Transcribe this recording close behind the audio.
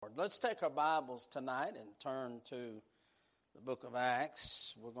Let's take our Bibles tonight and turn to the book of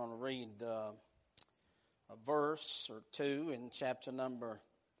Acts. We're going to read a verse or two in chapter number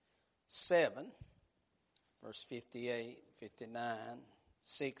 7, verse 58, 59,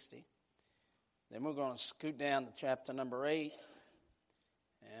 60. Then we're going to scoot down to chapter number 8,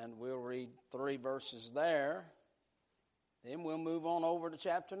 and we'll read 3 verses there. Then we'll move on over to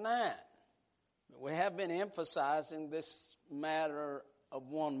chapter 9. We have been emphasizing this matter of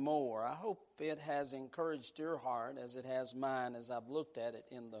one more. I hope it has encouraged your heart as it has mine as I've looked at it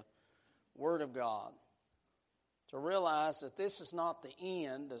in the Word of God, to realize that this is not the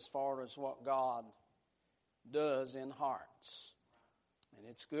end as far as what God does in hearts. And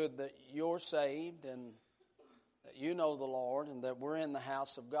it's good that you're saved and that you know the Lord and that we're in the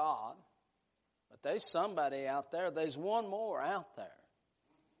house of God. But there's somebody out there, there's one more out there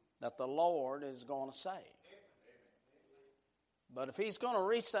that the Lord is going to save. But if He's going to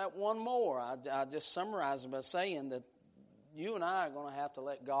reach that one more, I just summarize it by saying that you and I are going to have to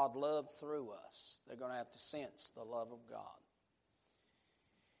let God love through us. They're going to have to sense the love of God.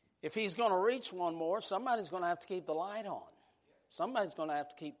 If He's going to reach one more, somebody's going to have to keep the light on. Somebody's going to have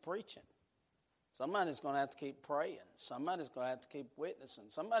to keep preaching. Somebody's going to have to keep praying. Somebody's going to have to keep witnessing.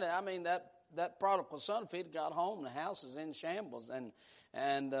 That prodigal son, if he'd got home, the house is in shambles.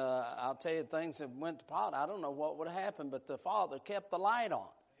 And I'll tell you, things that went to pot, I don't know what would have happened, but the father kept the light on.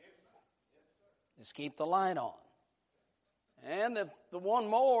 Just keep the light on. And if the one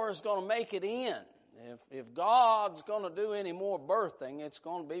more is going to make it in, if God's going to do any more birthing, it's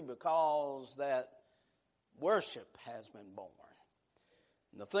going to be because that worship has been born.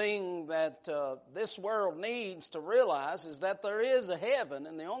 And the thing that this world needs to realize is that there is a heaven,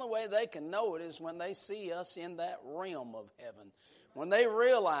 and the only way they can know it is when they see us in that realm of heaven. When they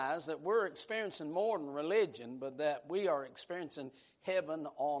realize that we're experiencing more than religion, but that we are experiencing heaven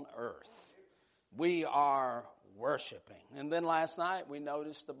on earth. We are worshiping. And then last night we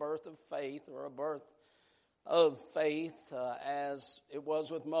noticed the birth of faith, or a birth of faith as it was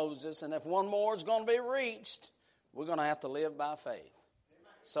with Moses. And if one more is going to be reached, we're going to have to live by faith,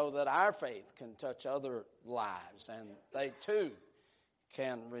 so that our faith can touch other lives and they too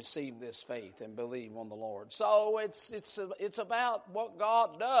can receive this faith and believe on the Lord. So it's about what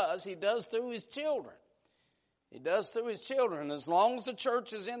God does. He does through His children. He does through His children. As long as the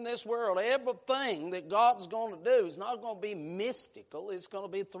church is in this world, everything that God's going to do is not going to be mystical. It's going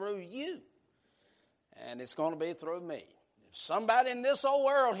to be through you. And it's going to be through me. If somebody in this old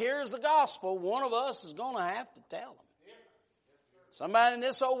world hears the gospel, one of us is going to have to tell them. Somebody in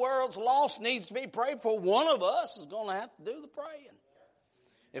this old world's lost, needs to be prayed for. One of us is going to have to do the praying.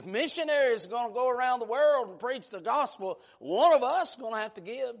 If missionaries are going to go around the world and preach the gospel, one of us is going to have to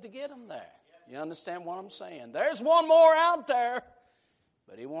give to get them there. You understand what I'm saying? There's one more out there,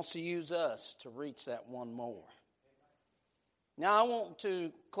 but He wants to use us to reach that one more. Now I want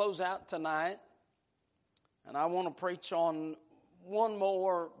to close out tonight, and I want to preach on one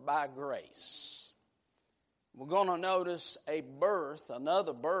more by grace. We're going to notice a birth,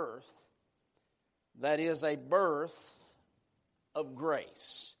 another birth, that is a birth of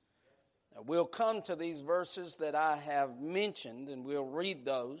grace. Now, we'll come to these verses that I have mentioned, and we'll read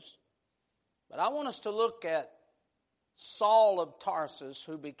those. But I want us to look at Saul of Tarsus,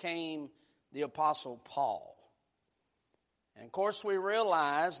 who became the Apostle Paul. And of course, we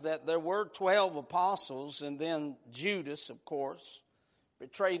realize that there were 12 apostles, and then Judas, of course,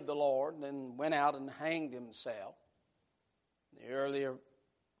 betrayed the Lord and went out and hanged himself. In the earlier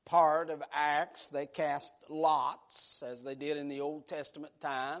part of Acts, they cast lots, as they did in the Old Testament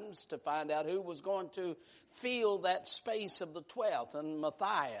times, to find out who was going to fill that space of the 12th. And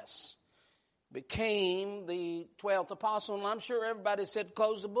Matthias became the 12th apostle. And I'm sure everybody said,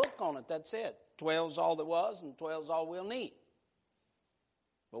 close the book on it. That's it. 12's all there was, and 12's all we'll need.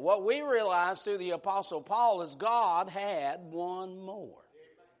 But what we realize through the Apostle Paul is God had one more.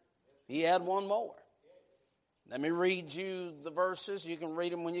 He had one more. Let me read you the verses. You can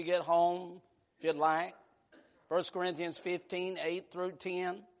read them when you get home, if you'd like. 1 Corinthians 15, 8 through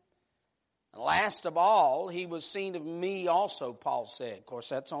 10. And last of all, he was seen of me also, Paul said. Of course,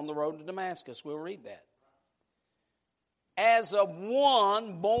 that's on the road to Damascus. We'll read that. As of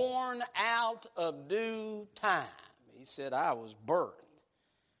one born out of due time. He said, I was birthed,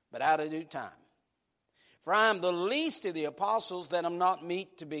 but out of due time. For I am the least of the apostles, that am not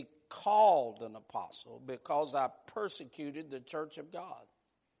meet to be called an apostle, because I persecuted the church of God.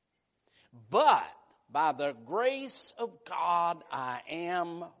 But by the grace of God, I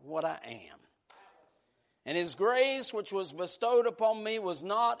am what I am. And His grace which was bestowed upon me was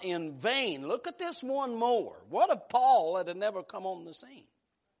not in vain. Look at this one more. What if Paul had never come on the scene?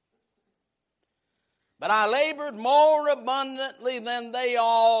 But I labored more abundantly than they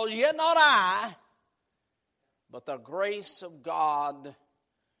all, yet not I, but the grace of God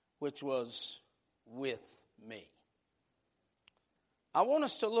which was with me. I want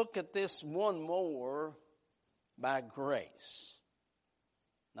us to look at this one more by grace.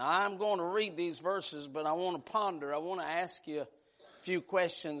 Now, I'm going to read these verses, but I want to ponder. I want to ask you a few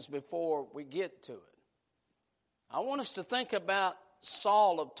questions before we get to it. I want us to think about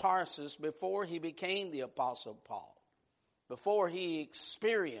Saul of Tarsus before he became the Apostle Paul, before he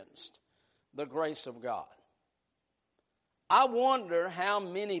experienced the grace of God. I wonder how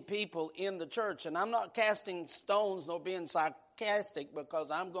many people in the church, and I'm not casting stones nor being sarcastic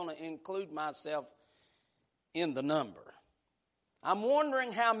because I'm going to include myself in the number. I'm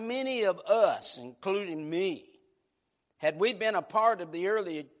wondering how many of us, including me, had we been a part of the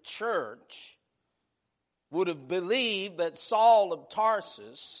early church, would have believed that Saul of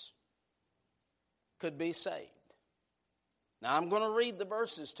Tarsus could be saved. Now, I'm going to read the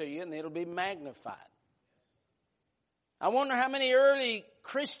verses to you, and it'll be magnified. I wonder how many early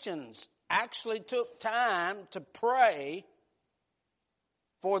Christians actually took time to pray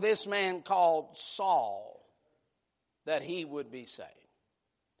for this man called Saul, that he would be saved.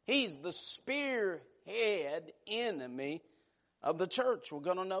 He's the spearhead enemy of the church. We're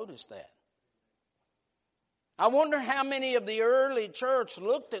going to notice that. I wonder how many of the early church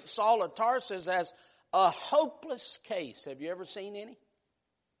looked at Saul of Tarsus as a hopeless case. Have you ever seen any?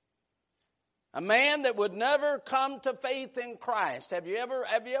 A man that would never come to faith in Christ. Have you ever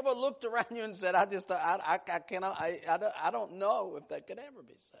looked around you and said, I don't know if they could ever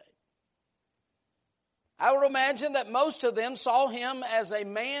be saved? I would imagine that most of them saw him as a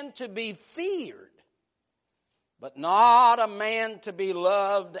man to be feared, but not a man to be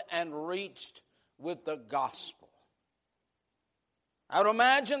loved and reached with the gospel. I would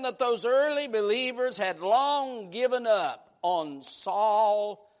imagine that those early believers had long given up on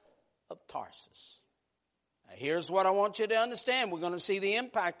Saul of Tarsus. Now, here's what I want you to understand. We're going to see the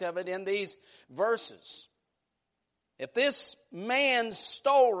impact of it in these verses. If this man's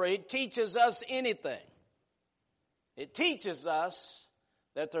story teaches us anything, it teaches us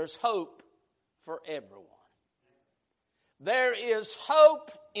that there's hope for everyone. There is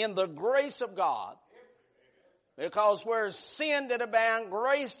hope in the grace of God, because where sin did abound,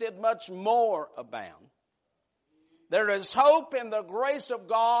 grace did much more abound. There is hope in the grace of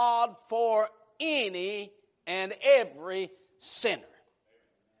God for any and every sinner.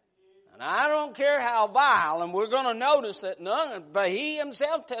 And I don't care how vile, and we're going to notice that but he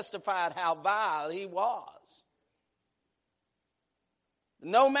himself testified how vile he was.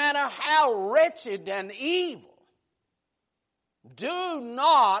 No matter how wretched and evil, do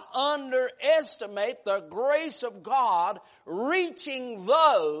not underestimate the grace of God reaching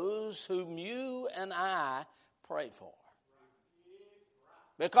those whom you and I pray for.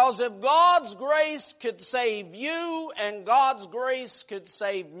 Because if God's grace could save you and God's grace could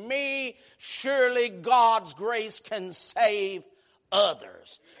save me, surely God's grace can save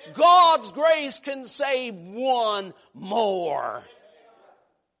others. God's grace can save one more.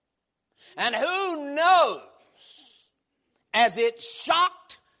 And who knows, as it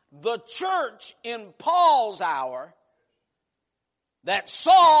shocked the church in Paul's hour, that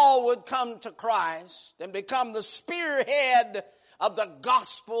Saul would come to Christ and become the spearhead of the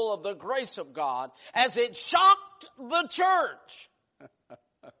gospel of the grace of God, as it shocked the church.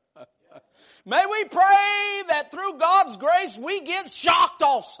 May we pray that through God's grace we get shocked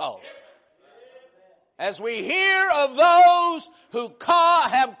also, as we hear of those who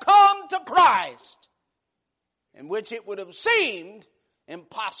have come to Christ, in which it would have seemed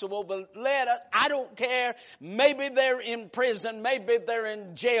impossible, but I don't care. Maybe they're in prison, maybe they're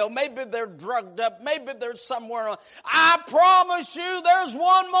in jail, maybe they're drugged up, maybe they're somewhere else. I promise you there's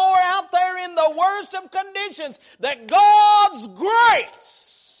one more out there in the worst of conditions, that God's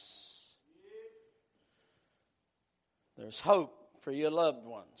grace. There's hope for your loved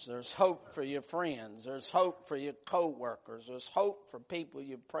ones. There's hope for your friends. There's hope for your co-workers. There's hope for people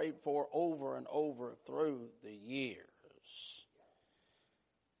you've prayed for over and over through the years.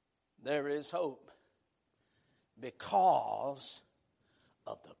 There is hope because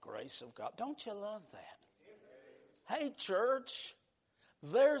of the grace of God. Don't you love that? Hey, church,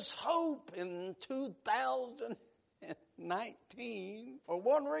 there's hope in 2019 for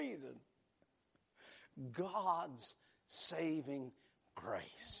one reason: God's saving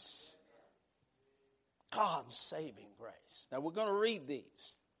grace. God's saving grace. Now we're going to read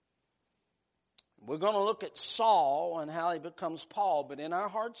these. We're going to look at Saul and how he becomes Paul, but in our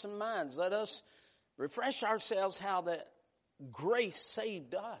hearts and minds, let us refresh ourselves how that grace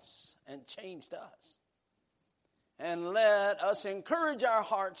saved us and changed us. And let us encourage our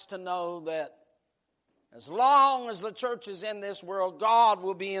hearts to know that as long as the church is in this world, God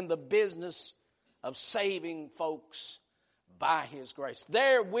will be in the business of saving folks by His grace.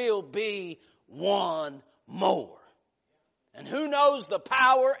 There will be one more. And who knows the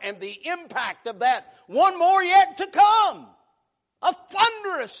power and the impact of that one more yet to come. A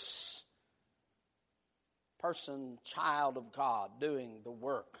thunderous person, child of God, doing the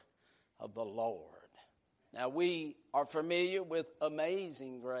work of the Lord. Now we are familiar with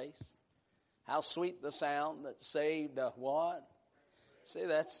Amazing Grace. How sweet the sound that saved a what? See,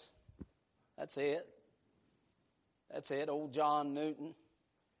 that's it. That's it. Old John Newton,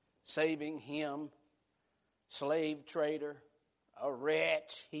 saving him, slave trader, a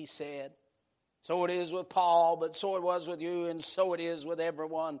wretch, he said. So it is with Paul, but so it was with you, and so it is with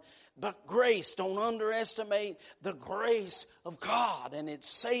everyone. But grace, don't underestimate the grace of God and its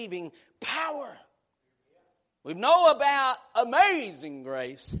saving power. We know about Amazing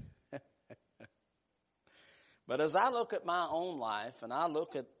Grace. But as I look at my own life, and I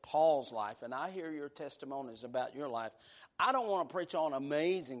look at Paul's life, and I hear your testimonies about your life, I don't want to preach on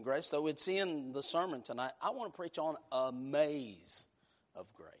Amazing Grace, though it's in the sermon tonight. I want to preach on a maze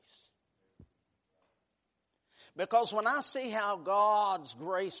of grace. Because when I see how God's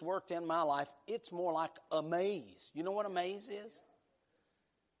grace worked in my life, it's more like a maze. You know what a maze is?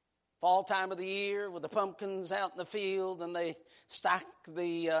 Fall time of the year with the pumpkins out in the field, and they stack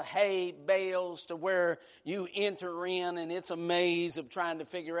the hay bales to where you enter in, and it's a maze of trying to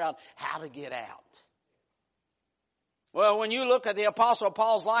figure out how to get out. Well, when you look at the Apostle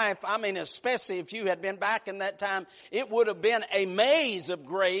Paul's life, I mean, especially if you had been back in that time, it would have been a maze of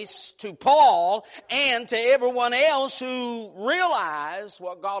grace to Paul and to everyone else who realized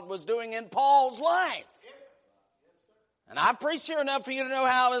what God was doing in Paul's life. And I preached here enough for you to know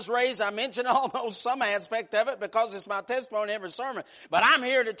how I was raised. I mentioned almost some aspect of it because it's my testimony every sermon. But I'm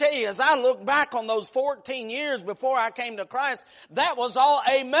here to tell you, as I look back on those 14 years before I came to Christ, that was all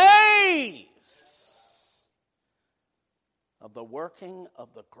a maze of the working of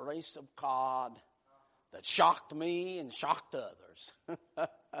the grace of God that shocked me and shocked others.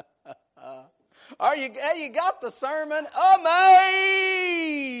 You got the sermon? A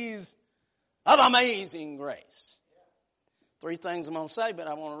maze of amazing grace. 3 things I'm going to say, but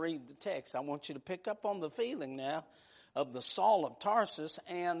I want to read the text. I want you to pick up on the feeling now of the Saul of Tarsus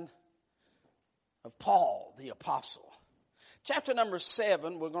and of Paul, the apostle. Chapter number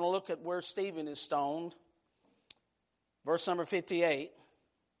 7, we're going to look at where Stephen is stoned. Verse number 58.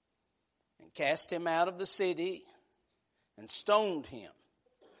 And cast him out of the city and stoned him.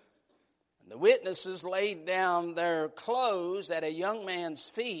 And the witnesses laid down their clothes at a young man's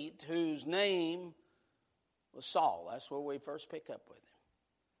feet whose name was Saul. That's where we first pick up with him.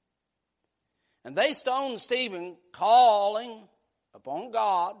 And they stoned Stephen, calling upon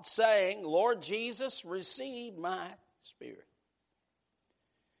God, saying, Lord Jesus, receive my spirit.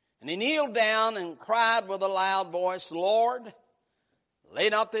 And he kneeled down and cried with a loud voice, Lord, lay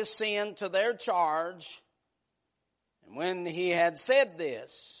not this sin to their charge. And when he had said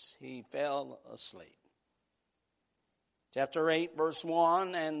this, he fell asleep. Chapter 8, verse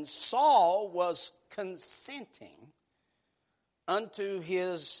 1, and Saul was consenting unto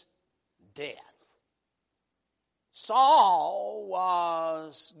his death. Saul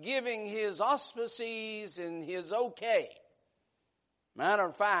was giving his auspices and his okay. Matter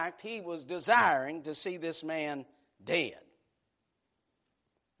of fact, he was desiring to see this man dead.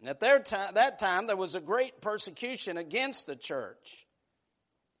 And at that time, there was a great persecution against the church,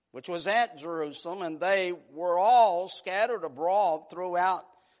 which was at Jerusalem, and they were all scattered abroad throughout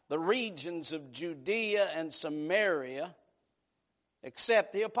the regions of Judea and Samaria,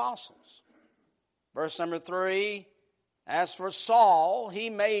 except the apostles. Verse number 3, as for Saul, he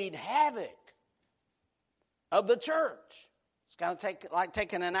made havoc of the church. It's kind of like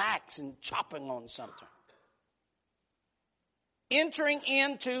taking an axe and chopping on something. Entering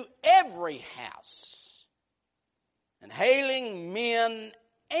into every house and hailing men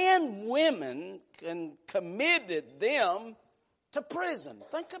and women and committed them to prison.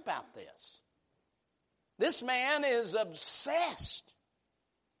 Think about this. This man is obsessed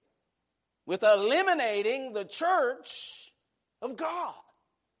with eliminating the church of God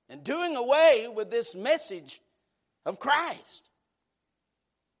and doing away with this message of Christ.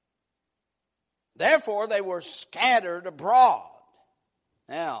 Therefore, they were scattered abroad.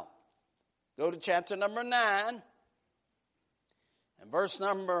 Now, go to chapter number 9 and verse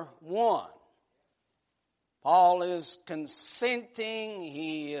number 1. Paul is consenting.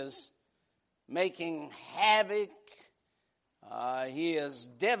 He is making havoc. He is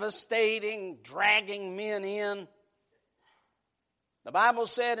devastating, dragging men in. The Bible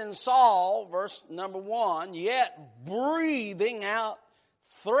said in Saul, verse number 1, yet breathing out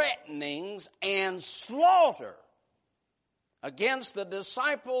threatenings and slaughter against the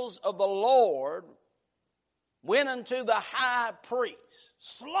disciples of the Lord, went unto the high priest.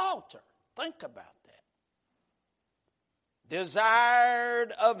 Slaughter. Think about that.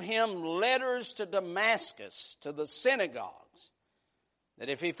 Desired of him letters to Damascus, to the synagogues, that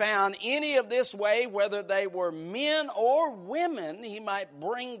if he found any of this way, whether they were men or women, he might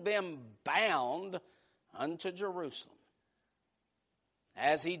bring them bound unto Jerusalem.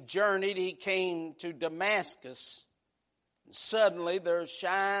 As he journeyed, he came to Damascus. And suddenly there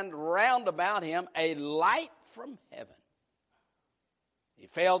shined round about him a light from heaven. He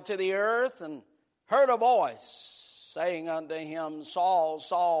fell to the earth and heard a voice saying unto him, Saul,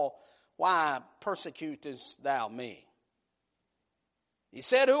 Saul, why persecutest thou me? He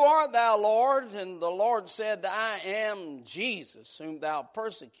said, Who art thou, Lord? And the Lord said, I am Jesus, whom thou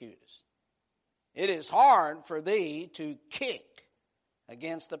persecutest. It is hard for thee to kick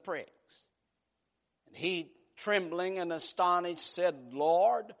against the pricks. And he, trembling and astonished, said,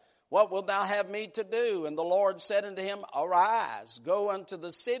 Lord, what wilt thou have me to do? And the Lord said unto him, Arise, go unto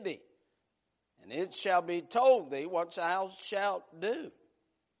the city, and it shall be told thee what thou shalt do.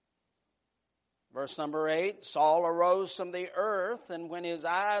 Verse number 8, Saul arose from the earth, and when his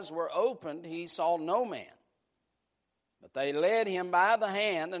eyes were opened, he saw no man. But they led him by the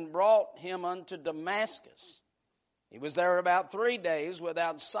hand and brought him unto Damascus. He was there about 3 days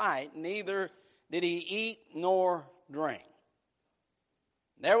without sight, neither did he eat nor drink.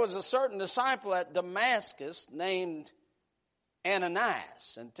 There was a certain disciple at Damascus named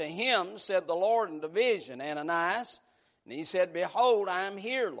Ananias, and to him said the Lord in a vision, Ananias, and he said, Behold, I am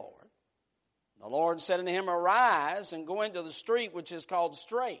here, Lord. The Lord said unto him, Arise and go into the street which is called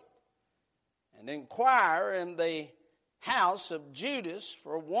Straight, and inquire in the house of Judas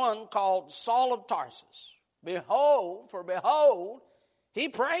for one called Saul of Tarsus. Behold, he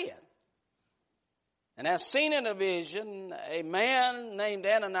prayeth, and hath seen in a vision a man named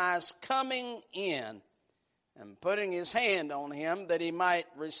Ananias coming in and putting his hand on him that he might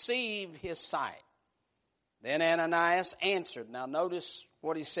receive his sight. Then Ananias answered. Now notice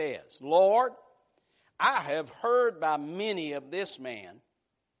what he says. Lord, I have heard by many of this man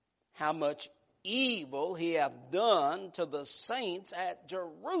how much evil he hath done to the saints at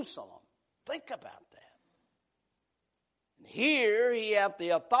Jerusalem. Think about that. And here he hath the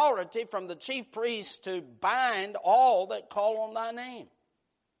authority from the chief priests to bind all that call on thy name.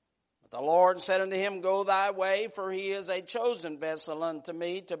 But the Lord said unto him, Go thy way, for he is a chosen vessel unto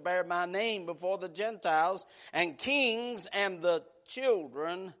me to bear my name before the Gentiles and kings and the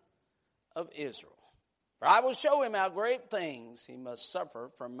children of Israel. For I will show him how great things he must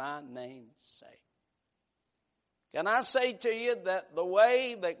suffer for my name's sake. Can I say to you that the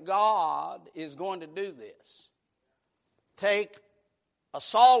way that God is going to do this, take a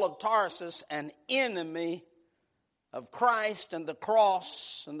Saul of Tarsus, an enemy of Christ and the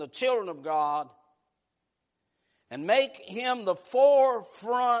cross and the children of God, and make him the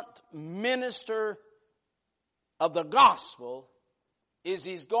forefront minister of the gospel, is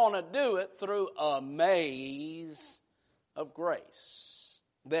he's going to do it through a maze of grace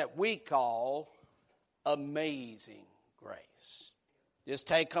that we call amazing grace. Just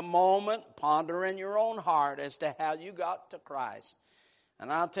take a moment, ponder in your own heart as to how you got to Christ.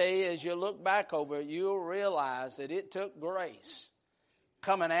 And I'll tell you, as you look back over it, you'll realize that it took grace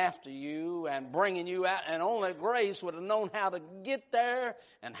coming after you and bringing you out, and only grace would have known how to get there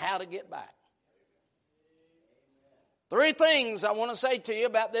and how to get back. 3 things I want to say to you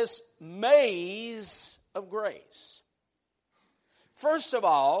about this maze of grace. First of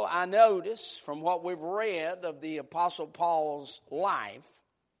all, I notice from what we've read of the Apostle Paul's life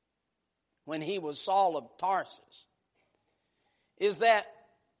when he was Saul of Tarsus, is that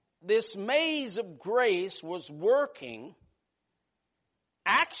this maze of grace was working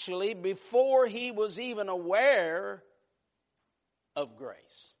actually before he was even aware of grace.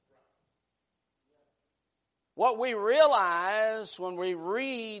 What we realize when we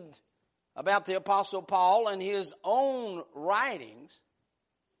read about the Apostle Paul and his own writings,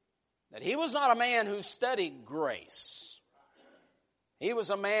 that he was not a man who studied grace. He was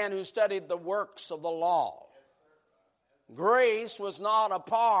a man who studied the works of the law. Grace was not a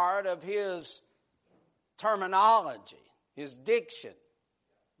part of his terminology, his diction,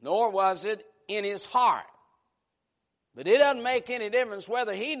 nor was it in his heart. But it doesn't make any difference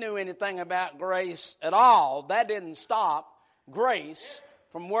whether he knew anything about grace at all. That didn't stop grace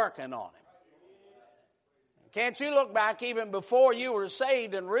from working on him. Can't you look back even before you were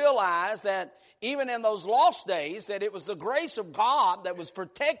saved and realize that even in those lost days that it was the grace of God that was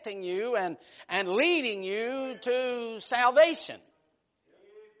protecting you and leading you to salvation?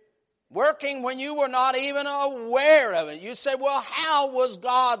 Working when you were not even aware of it. You say, well, how was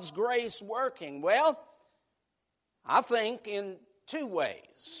God's grace working? Well, I think in two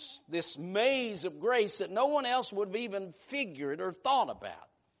ways. This maze of grace that no one else would have even figured or thought about.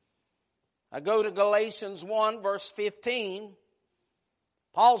 I go to Galatians 1 verse 15.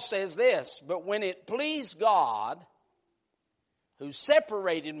 Paul says this, but when it pleased God who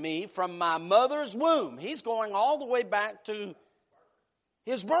separated me from my mother's womb. He's going all the way back to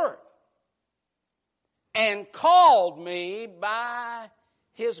his birth. And called me by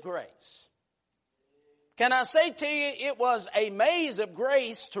his grace. Can I say to you, it was a maze of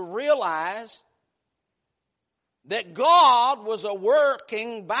grace to realize that God was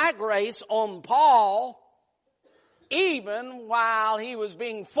working by grace on Paul even while he was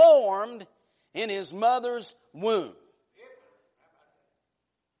being formed in his mother's womb.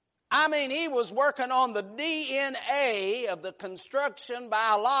 I mean, he was working on the DNA of the construction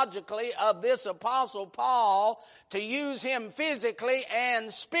biologically of this Apostle Paul to use him physically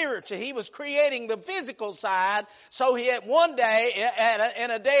and spiritually. He was creating the physical side so he at one day,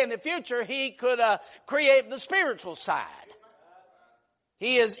 in a day in the future, he could create the spiritual side.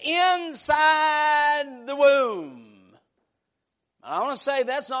 He is inside the womb. I want to say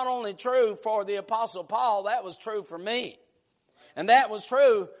that's not only true for the Apostle Paul, that was true for me. And that was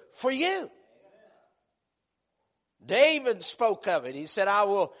true for you. David spoke of it. He said, I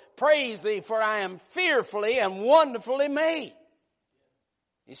will praise thee, for I am fearfully and wonderfully made.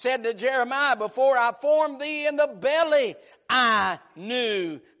 He said to Jeremiah, before I formed thee in the belly, I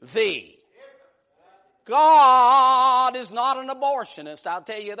knew thee. God is not an abortionist, I'll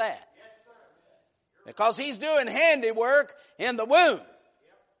tell you that. Because he's doing handiwork in the womb.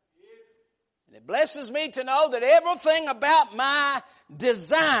 And it blesses me to know that everything about my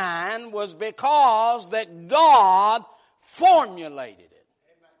design was because that God formulated it.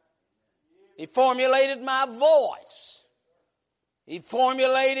 He formulated my voice. He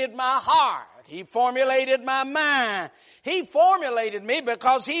formulated my heart. He formulated my mind. He formulated me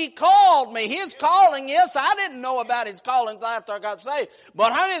because He called me. His calling, yes, I didn't know about His calling until after I got saved.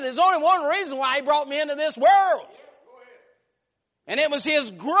 But honey, there's only one reason why He brought me into this world. And it was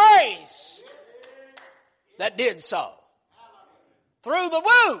His grace that did so. Through the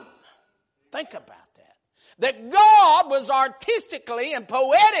womb. Think about that. That God was artistically and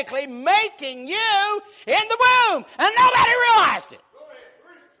poetically making you in the womb. And nobody realized it.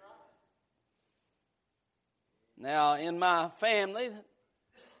 Now, in my family,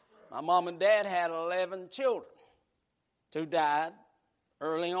 my mom and dad had 11 children. 2 died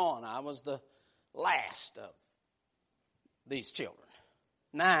early on. I was the last of these children.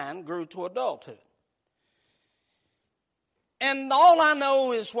 9 grew to adulthood. And all I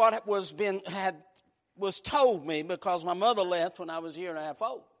know is what was told me, because my mother left when I was a year and a half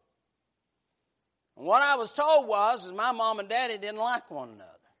old. And what I was told was my mom and daddy didn't like one another.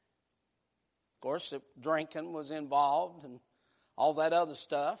 Of course, drinking was involved and all that other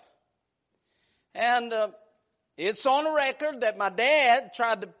stuff. And it's on the record that my dad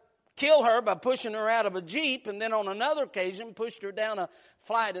tried to kill her by pushing her out of a Jeep, and then on another occasion pushed her down a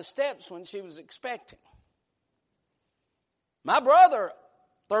flight of steps when she was expecting. My brother,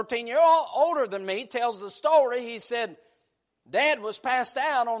 13 years older than me, tells the story. He said, Dad was passed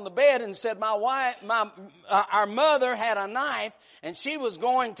out on the bed and said, our mother had a knife and she was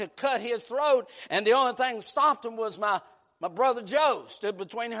going to cut his throat, and the only thing that stopped him was my brother Joe stood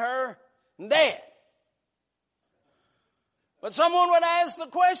between her and Dad. But someone would ask the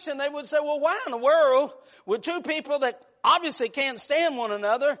question, they would say, well, why in the world would 2 people that obviously can't stand one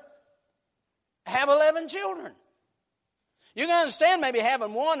another have 11 children? You can understand maybe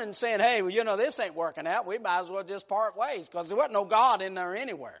having one and saying, hey, well, this ain't working out. We might as well just part ways, because there wasn't no God in there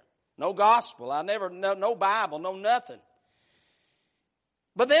anywhere. No gospel. No Bible, no nothing.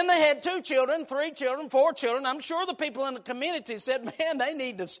 But then they had 2 children, 3 children, 4 children. I'm sure the people in the community said, man, they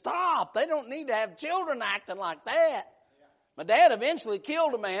need to stop. They don't need to have children acting like that. My dad eventually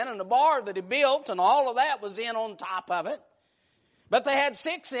killed a man in the bar that he built, and all of that was in on top of it. But they had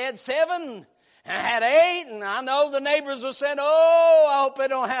 6, they had 7, and I had 8, and I know the neighbors were saying, oh, I hope they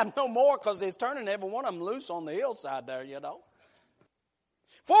don't have no more, because they're turning every one of them loose on the hillside there,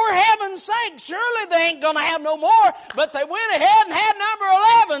 For heaven's sake, surely they ain't going to have no more. But they went ahead and had number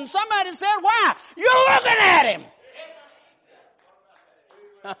 11. Somebody said, why? You're looking at him.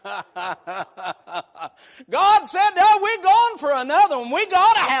 God said, no, we're going for another one. We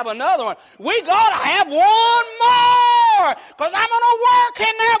got to have another one. We got to have one more. Because I'm going to work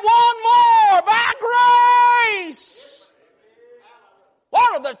in that one more by grace.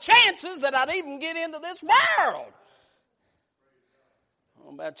 What are the chances that I'd even get into this world? I don't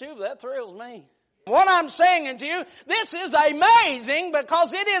know about you, but that thrills me. What I'm saying to you, this is amazing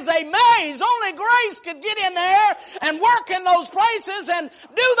because it is a maze. Only grace could get in there and work in those places and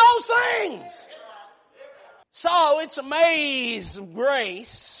do those things. So it's a maze of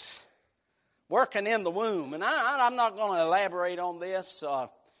grace working in the womb. And I'm not going to elaborate on this,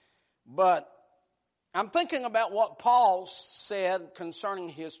 but I'm thinking about what Paul said concerning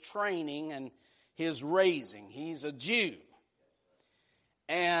his training and his raising. He's a Jew.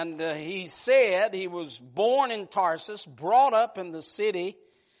 And he said he was born in Tarsus, brought up in the city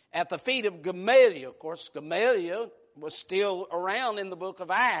at the feet of Gamaliel. Of course, Gamaliel was still around in the book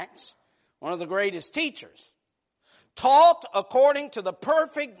of Acts, one of the greatest teachers. Taught according to the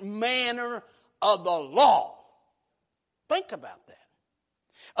perfect manner of the law. Think about that.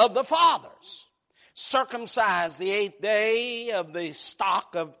 Of the fathers. Circumcised the 8th day, of the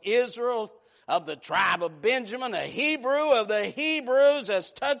stock of Israel, of the tribe of Benjamin, a Hebrew of the Hebrews,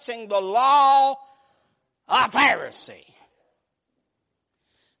 as touching the law, a Pharisee.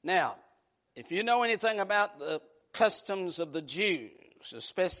 Now, if you know anything about the customs of the Jews,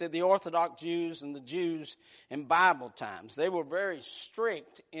 especially the Orthodox Jews and the Jews in Bible times, they were very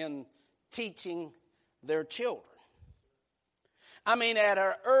strict in teaching their children. I mean, at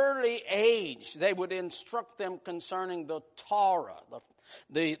an early age, they would instruct them concerning the Torah,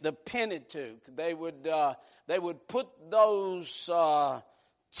 the Pentateuch. They would put those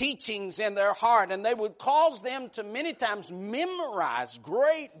teachings in their heart, and they would cause them to many times memorize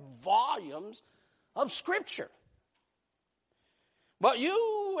great volumes of Scripture. But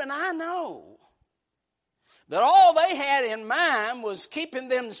you and I know that all they had in mind was keeping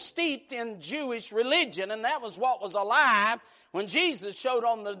them steeped in Jewish religion, and that was what was alive when Jesus showed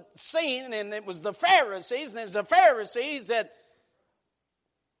on the scene, and it was the Pharisees, and it was the Pharisees that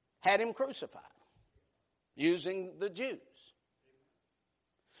had him crucified using the Jews.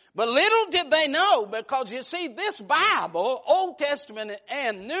 But little did they know, because you see, this Bible, Old Testament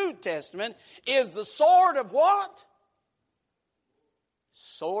and New Testament, is the sword of what?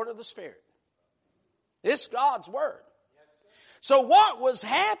 Sword of the Spirit. It's God's Word. So what was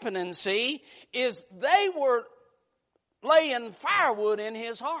happening, see, is they were laying firewood in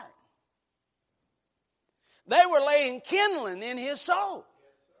his heart. They were laying kindling in his soul.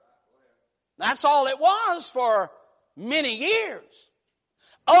 That's all it was for many years.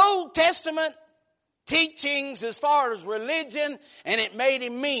 Old Testament teachings as far as religion, and it made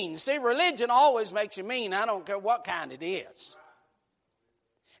him mean. See, religion always makes you mean. I don't care what kind it is.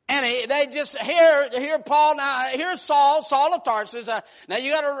 And they just hear Paul. Now here's Saul of Tarsus. Now you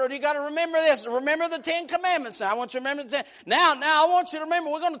got to remember this. Remember the 10 Commandments. Now I want you to remember the 10. Now I want you to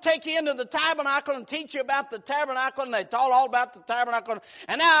remember. We're going to take you into the tabernacle and teach you about the tabernacle. And they taught all about the tabernacle.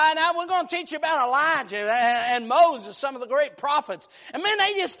 And now we're going to teach you about Elijah and Moses, some of the great prophets. And man,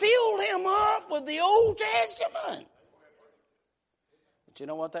 they just filled him up with the Old Testament. But you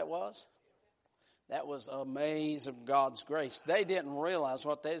know what that was? That was a maze of God's grace. They didn't realize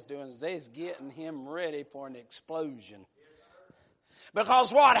what they was doing is they was getting him ready for an explosion. Because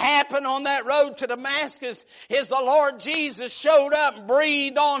what happened on that road to Damascus is the Lord Jesus showed up and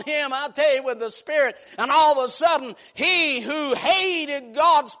breathed on him, I'll tell you, with the Spirit. And all of a sudden, he who hated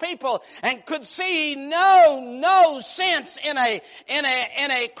God's people and could see no sense in a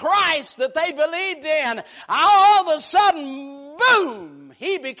Christ that they believed in, all of a sudden, boom,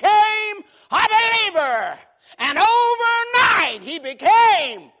 he became a believer. And overnight, he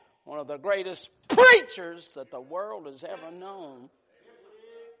became one of the greatest preachers that the world has ever known.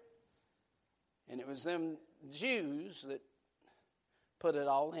 And it was them Jews that put it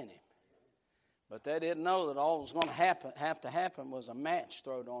all in him. But they didn't know that all that was going to have to happen was a match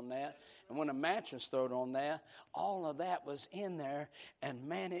thrown on that. And when a match was thrown on that, all of that was in there. And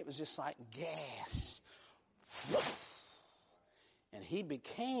man, it was just like gas. And he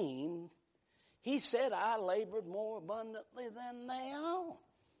said, I labored more abundantly than they all.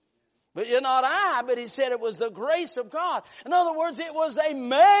 But you're not I, but he said it was the grace of God. In other words, it was a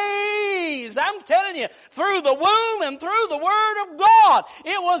maze. I'm telling you, through the womb and through the Word of God,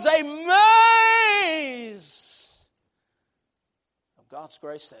 it was a maze of God's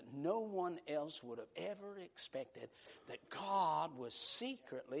grace that no one else would have ever expected, that God was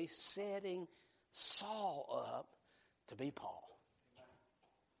secretly setting Saul up to be Paul.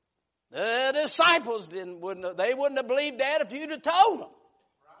 The disciples wouldn't have believed that if you'd have told them.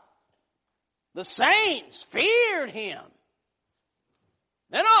 The saints feared him.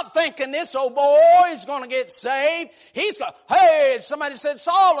 They're not thinking this old boy is going to get saved. He's going, hey, somebody said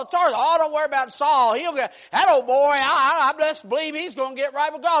Saul of Tarsus. Oh, don't worry about Saul. He'll get, that old boy, I best believe he's going to get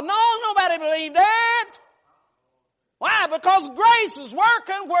right with God. No, nobody believed that. Why? Because grace is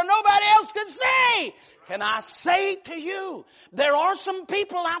working where nobody else can see. Can I say to you, there are some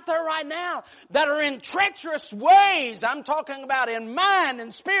people out there right now that are in treacherous ways. I'm talking about in mind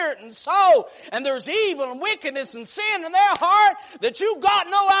and spirit and soul. And there's evil and wickedness and sin in their heart that you got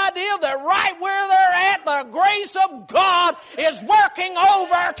no idea that right where they're at, the grace of God is working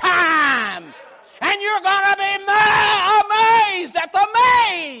overtime. And you're going to be amazed at the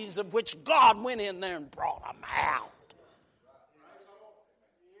maze of which God went in there and brought them out.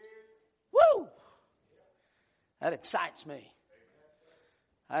 Woo! That excites me.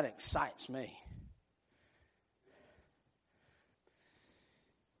 That excites me.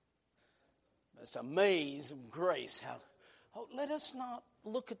 It's a maze of grace. Let us not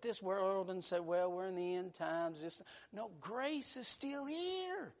look at this world and say, well, we're in the end times. No, grace is still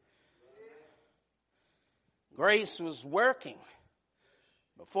here. Grace was working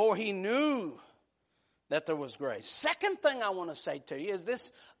before he knew that there was grace. Second thing I want to say to you is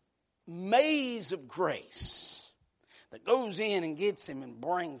this maze of grace that goes in and gets him and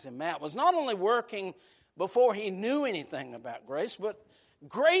brings him out was not only working before he knew anything about grace, but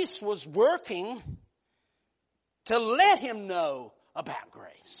grace was working to let him know about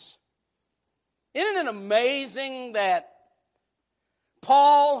grace. Isn't it amazing that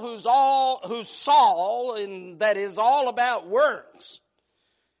Paul, who's Saul, and that is all about works,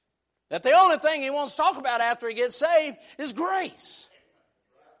 that the only thing he wants to talk about after he gets saved is grace.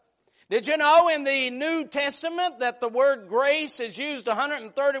 Did you know in the New Testament that the word grace is used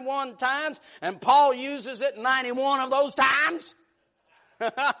 131 times and Paul uses it 91 of those times?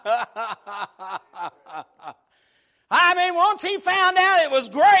 I mean, once he found out it was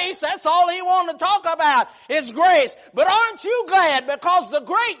grace, that's all he wanted to talk about is grace. But aren't you glad because the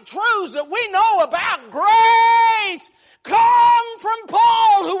great truths that we know about grace come from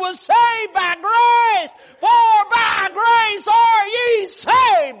Paul, who was saved by grace. For by grace are ye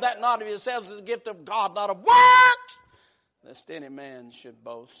saved, that not of yourselves is a gift of God, not of works, lest any man should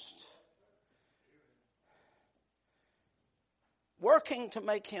boast. Working to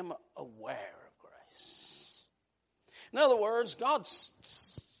make him aware of grace. In other words, God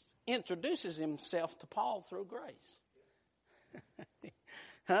introduces himself to Paul through grace.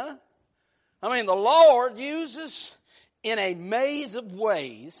 Huh? I mean, the Lord uses in a maze of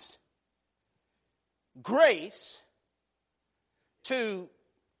ways grace to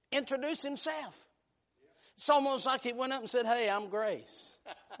introduce himself. It's almost like he went up and said, hey, I'm Grace.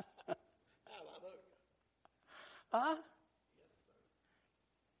 Huh?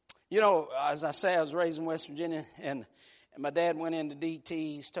 You know, as I say, I was raised in West Virginia, and my dad went into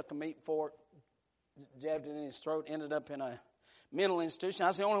DTs, took a meat fork, jabbed it in his throat, ended up in a mental institution. I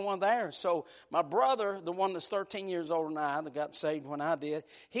was the only one there. So my brother, the one that's 13 years older than I, that got saved when I did,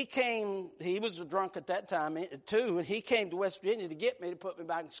 he was a drunk at that time too, and he came to West Virginia to get me to put me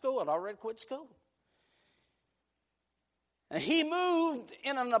back in school. I'd already quit school. And he moved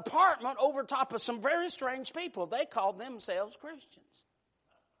in an apartment over top of some very strange people. They called themselves Christians.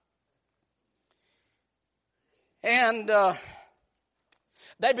 And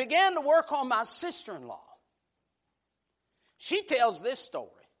they began to work on my sister-in-law. She tells this story.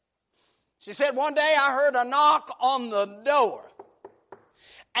 She said, one day I heard a knock on the door.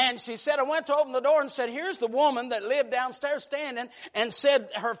 And she said, I went to open the door and said, here's the woman that lived downstairs standing, and said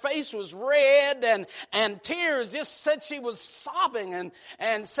her face was red and tears, just said she was sobbing.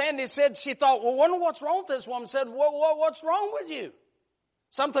 And Sandy said she thought, well, wonder what's wrong with this woman. Said, what's wrong with you?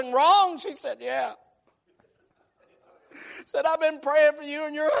 Something wrong? She said, yeah. Said, I've been praying for you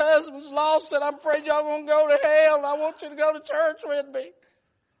and your husband's lost. Said, I'm afraid y'all going to go to hell, and I want you to go to church with me.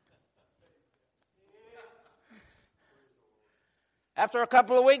 After a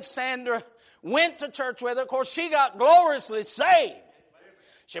couple of weeks, Sandra went to church with her. Of course, she got gloriously saved.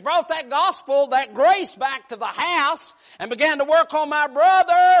 She brought that gospel, that grace back to the house and began to work on my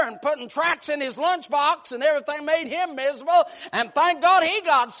brother and putting tracts in his lunchbox, and everything made him miserable. And thank God he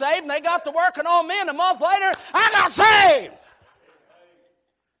got saved, and they got to working on me, and a month later, I got saved.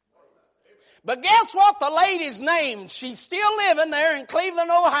 But guess what the lady's name? She's still living there in Cleveland,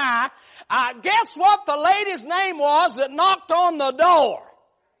 Ohio. Guess what the lady's name was that knocked on the door?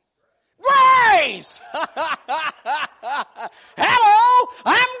 Grace! Hello,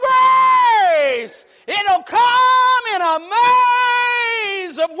 I'm Grace! It'll come in a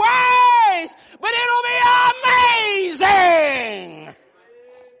maze of ways, but it'll be amazing!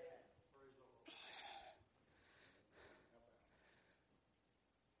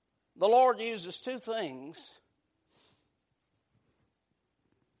 the Lord uses two things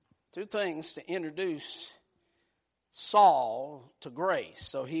to introduce Saul to grace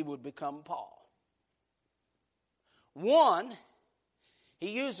so he would become Paul. One,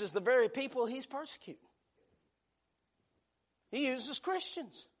 he uses the very people he's persecuting. He uses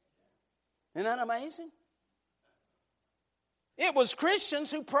Christians. Isn't that amazing? It was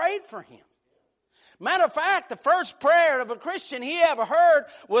Christians who prayed for him. Matter of fact, the first prayer of a Christian he ever heard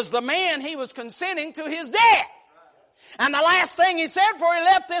was the man he was consenting to his death. And the last thing he said before he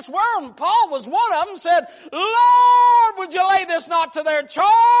left this world, and Paul was one of them, said, Lord, would you lay this not to their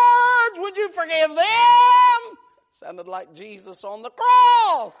charge? Would you forgive them? Sounded like Jesus on the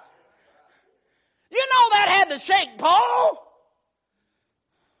cross. You know that had to shake Paul.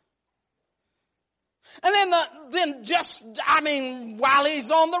 And then while he's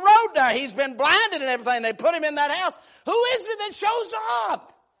on the road there, he's been blinded and everything. They put him in that house. Who is it that shows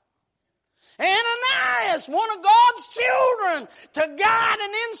up? Ananias, one of God's children, to guide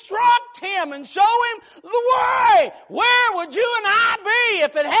and instruct him and show him the way. Where would you and I be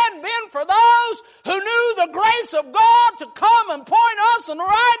if it hadn't been for those who knew the grace of God to come and point us in the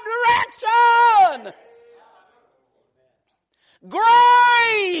right direction?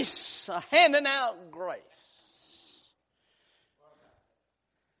 Grace, handing out grace.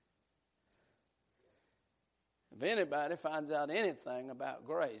 If anybody finds out anything about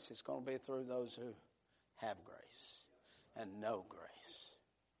grace, it's going to be through those who have grace and know grace.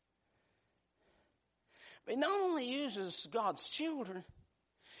 But he not only uses God's children,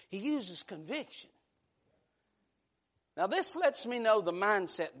 he uses conviction. Now this lets me know the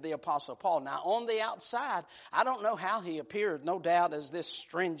mindset of the Apostle Paul. Now on the outside, I don't know how he appeared, no doubt, as this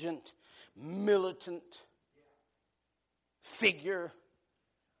stringent, militant figure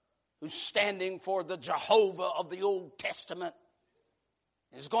who's standing for the Jehovah of the Old Testament,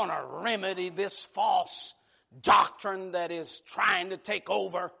 is going to remedy this false doctrine that is trying to take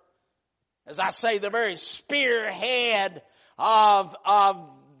over. As I say, the very spearhead of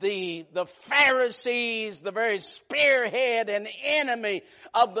the Pharisees, the very spearhead and enemy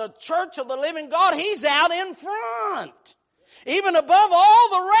of the church of the living God, he's out in front. Even above all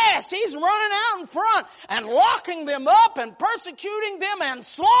the rest, he's running out in front and locking them up and persecuting them and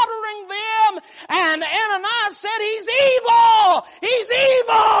slaughtering them. And Ananias said, he's evil! He's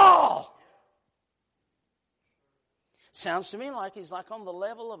evil! Sounds to me like he's like on the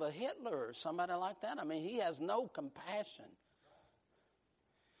level of a Hitler or somebody like that. I mean, he has no compassion.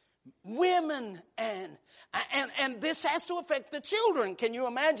 Women and this has to affect the children. Can you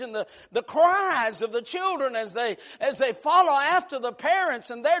imagine the cries of the children as they follow after the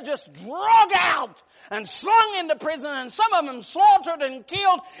parents, and they're just drug out and slung into prison, and some of them slaughtered and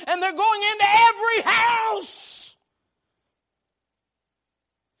killed, and they're going into every house.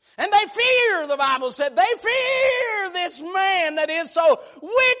 And they fear, the Bible said, they fear this man that is so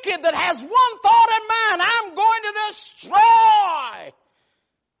wicked, that has one thought in mind: I'm going to destroy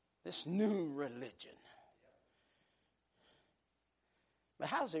this new religion. But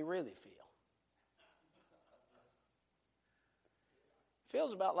how does he really feel?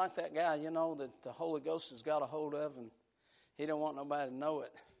 Feels about like that guy, that the Holy Ghost has got a hold of, and he don't want nobody to know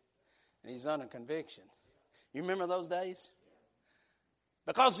it. And he's under conviction. You remember those days?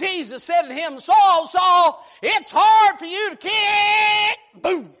 Because Jesus said to him, Saul, Saul, it's hard for you to kick,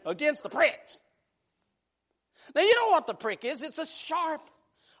 boom, against the pricks. Now you know what the prick is? It's a sharp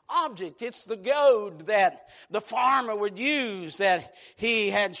object. It's the goad that the farmer would use, that he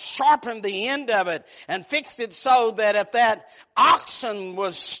had sharpened the end of it and fixed it so that if that oxen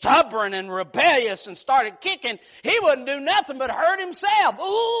was stubborn and rebellious and started kicking, he wouldn't do nothing but hurt himself.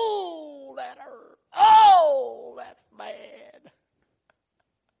 Ooh, that hurt. Oh, that's bad.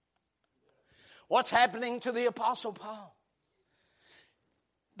 What's happening to the Apostle Paul?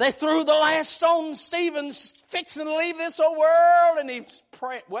 They threw the last stone. Stephen's fixing to leave this old world, and he's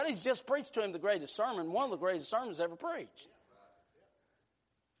praying. Well, he's just preached to him the greatest sermon, one of the greatest sermons ever preached.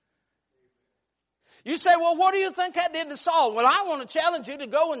 You say, well, what do you think that did to Saul? Well, I want to challenge you to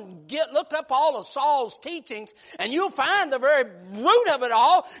go and look up all of Saul's teachings, and you'll find the very root of it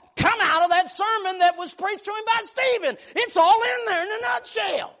all come out of that sermon that was preached to him by Stephen. It's all in there in a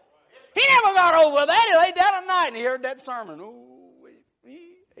nutshell. He never got over that. He laid down at night and he heard that sermon. Ooh,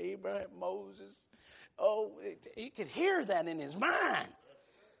 Abraham, Moses. Oh, he could hear that in his mind.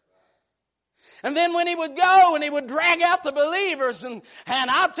 And then when he would go and he would drag out the believers, and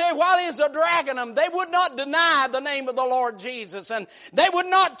I'll tell you, while he was dragging them, they would not deny the name of the Lord Jesus, and they would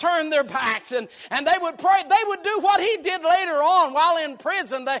not turn their backs, and they would pray. They would do what he did later on while in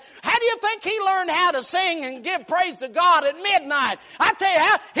prison. How do you think he learned how to sing and give praise to God at midnight? I tell you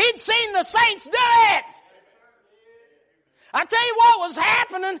how, he'd seen the saints do it. I tell you what was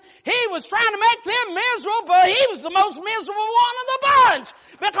happening. He was trying to make them miserable, but he was the most miserable one of the bunch,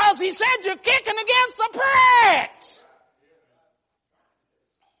 because he said, you're kicking against the pricks.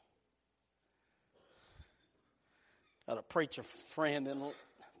 Got a preacher friend in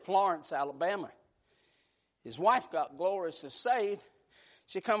Florence, Alabama. His wife got gloriously saved.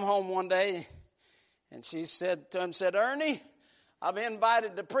 She come home one day and she said to him, Ernie, I've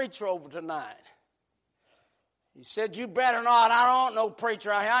invited the preacher over tonight. He said, you better not. I don't want no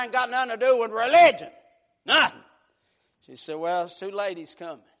preacher out here. I ain't got nothing to do with religion. Nothing. She said, well, there's 2 ladies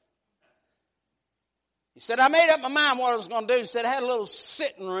coming. He said, I made up my mind what I was going to do. He said, I had a little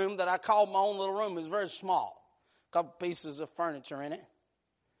sitting room that I called my own little room. It was very small. A couple pieces of furniture in it.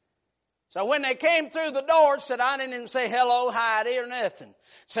 So when they came through the door, said, I didn't even say hello, Heidi, or nothing.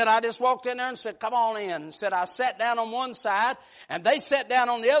 Said, I just walked in there and said, come on in. And said, I sat down on one side, and they sat down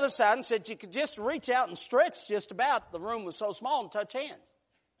on the other side, and said, you could just reach out and stretch just about. The room was so small, and touch hands.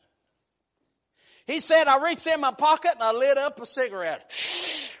 He said, I reached in my pocket, and I lit up a cigarette.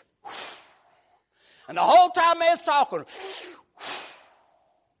 And the whole time they was talking.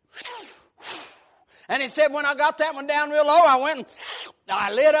 And he said, when I got that one down real low, I went and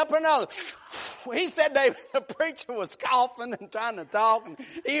I lit up another. He said the preacher was coughing and trying to talk, and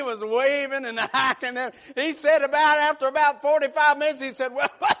he was waving and hacking. He said after about 45 minutes, he said, well,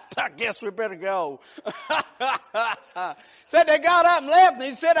 I guess we better go. Said they got up and left, and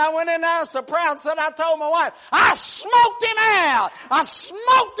he said, I went in there so proud, said I told my wife, I smoked him out. I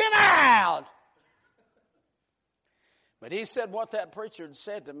smoked him out. But he said what that preacher had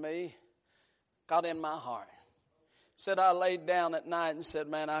said to me got in my heart. Said I laid down at night and said,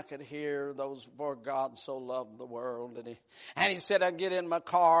 man, I could hear those, for God so loved the world. And he said I'd get in my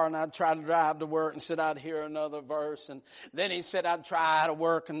car and I'd try to drive to work, and said I'd hear another verse. And then he said I'd try to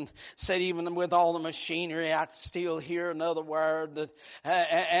work, and said even with all the machinery I could still hear another word.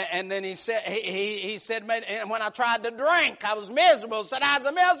 And then he said, he said, and when I tried to drink, I was miserable. Said I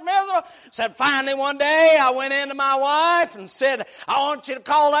was miserable. Said finally one day I went into my wife and said, I want you to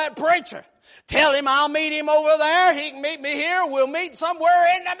call that preacher. Tell him I'll meet him over there. He can meet me here. We'll meet somewhere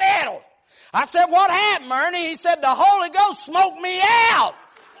in the middle. I said, what happened, Ernie? He said, the Holy Ghost smoked me out.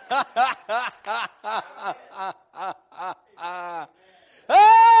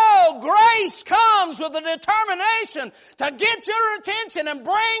 Oh, grace comes with a determination to get your attention and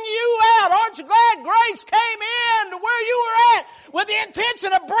bring you out. Aren't you glad grace came in to where you were at with the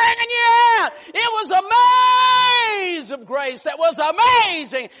intention of bringing you out? It was a maze of grace that was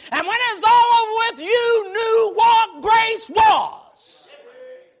amazing. And when it was all over with, you knew what grace was.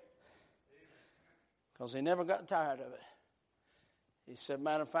 Because he never got tired of it. He said,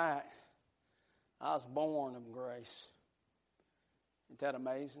 matter of fact, I was born of grace. Isn't that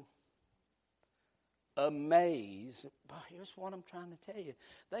amazing? Amazed. But here's what I'm trying to tell you.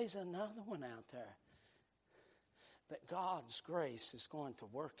 There's another one out there. That God's grace is going to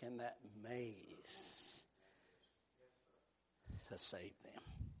work in that maze to save them.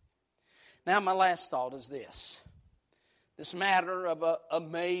 Now my last thought is this. This matter of a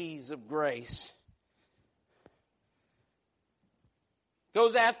maze of grace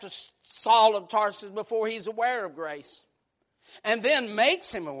goes after Saul of Tarsus before he's aware of grace. And then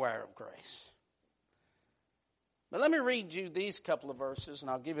makes him aware of grace. But let me read you these couple of verses,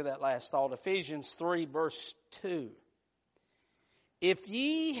 and I'll give you that last thought. Ephesians 3, verse 2. If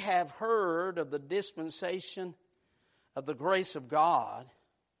ye have heard of the dispensation of the grace of God,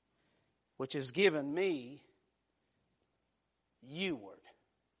 which is given me, youward.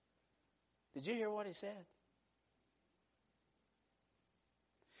 Did you hear what he said?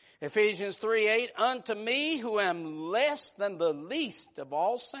 Ephesians 3:8, unto me who am less than the least of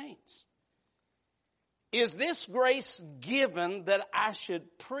all saints, is this grace given that I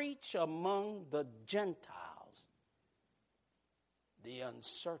should preach among the Gentiles the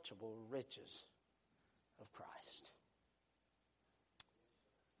unsearchable riches of Christ.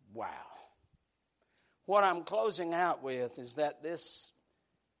 Wow. What I'm closing out with is that this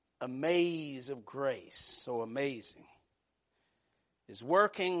amaze of grace, so amazing, is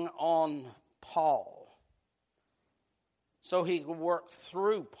working on Paul so he can work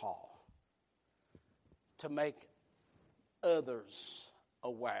through Paul to make others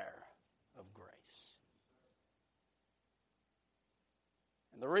aware of grace.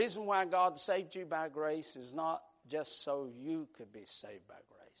 The reason why God saved you by grace is not just so you could be saved by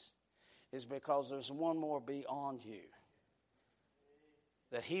grace. It's because there's one more beyond you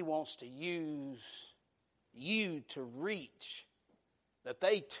that He wants to use you to reach, that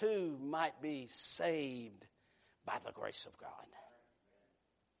they too might be saved by the grace of God.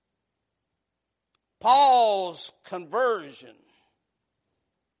 Paul's conversion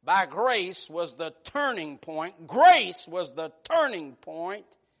by grace was the turning point. Grace was the turning point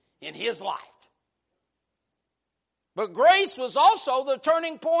in his life. But grace was also the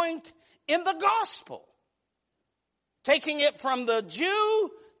turning point in the gospel, taking it from the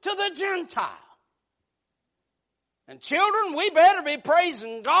Jew to the Gentile. And children, we better be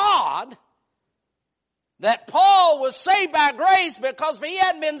praising God that Paul was saved by grace, because if he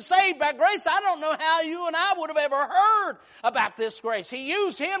hadn't been saved by grace, I don't know how you and I would have ever heard about this grace. He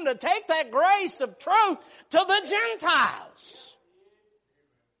used him to take that grace of truth to the Gentiles.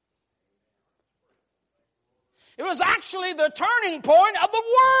 It was actually the turning point of the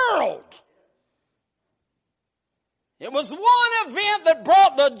world. It was one event that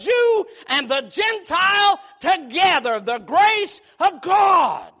brought the Jew and the Gentile together, the grace of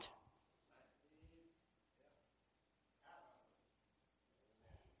God.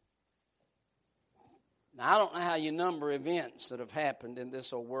 Now, I don't know how you number events that have happened in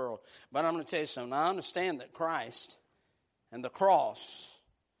this old world, but I'm going to tell you something. I understand that Christ and the cross,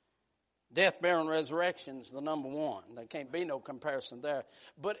 death, burial, and resurrection is the number one. There can't be no comparison there.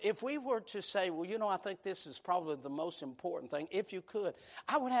 But if we were to say, well, you know, I think this is probably the most important thing, if you could,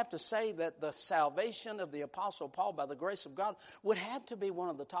 I would have to say that the salvation of the Apostle Paul by the grace of God would have to be one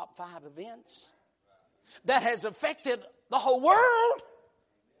of the top 5 events that has affected the whole world.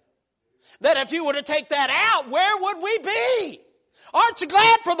 That if you were to take that out, where would we be? Aren't you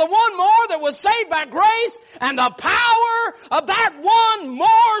glad for the one more that was saved by grace and the power of that one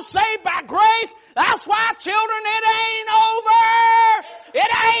more saved by grace? That's why, children, it ain't over.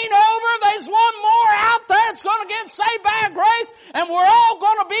 It ain't over. There's one more out there that's going to get saved by grace, and we're all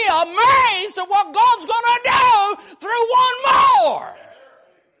going to be amazed at what God's going to do through one more.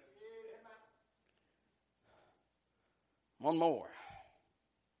 One more.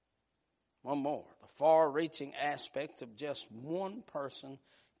 One more. The far-reaching aspect of just one person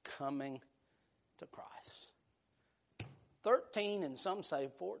coming to Christ. 13, and some say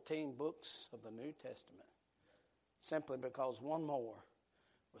 14 books of the New Testament, simply because one more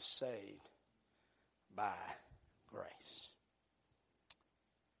was saved by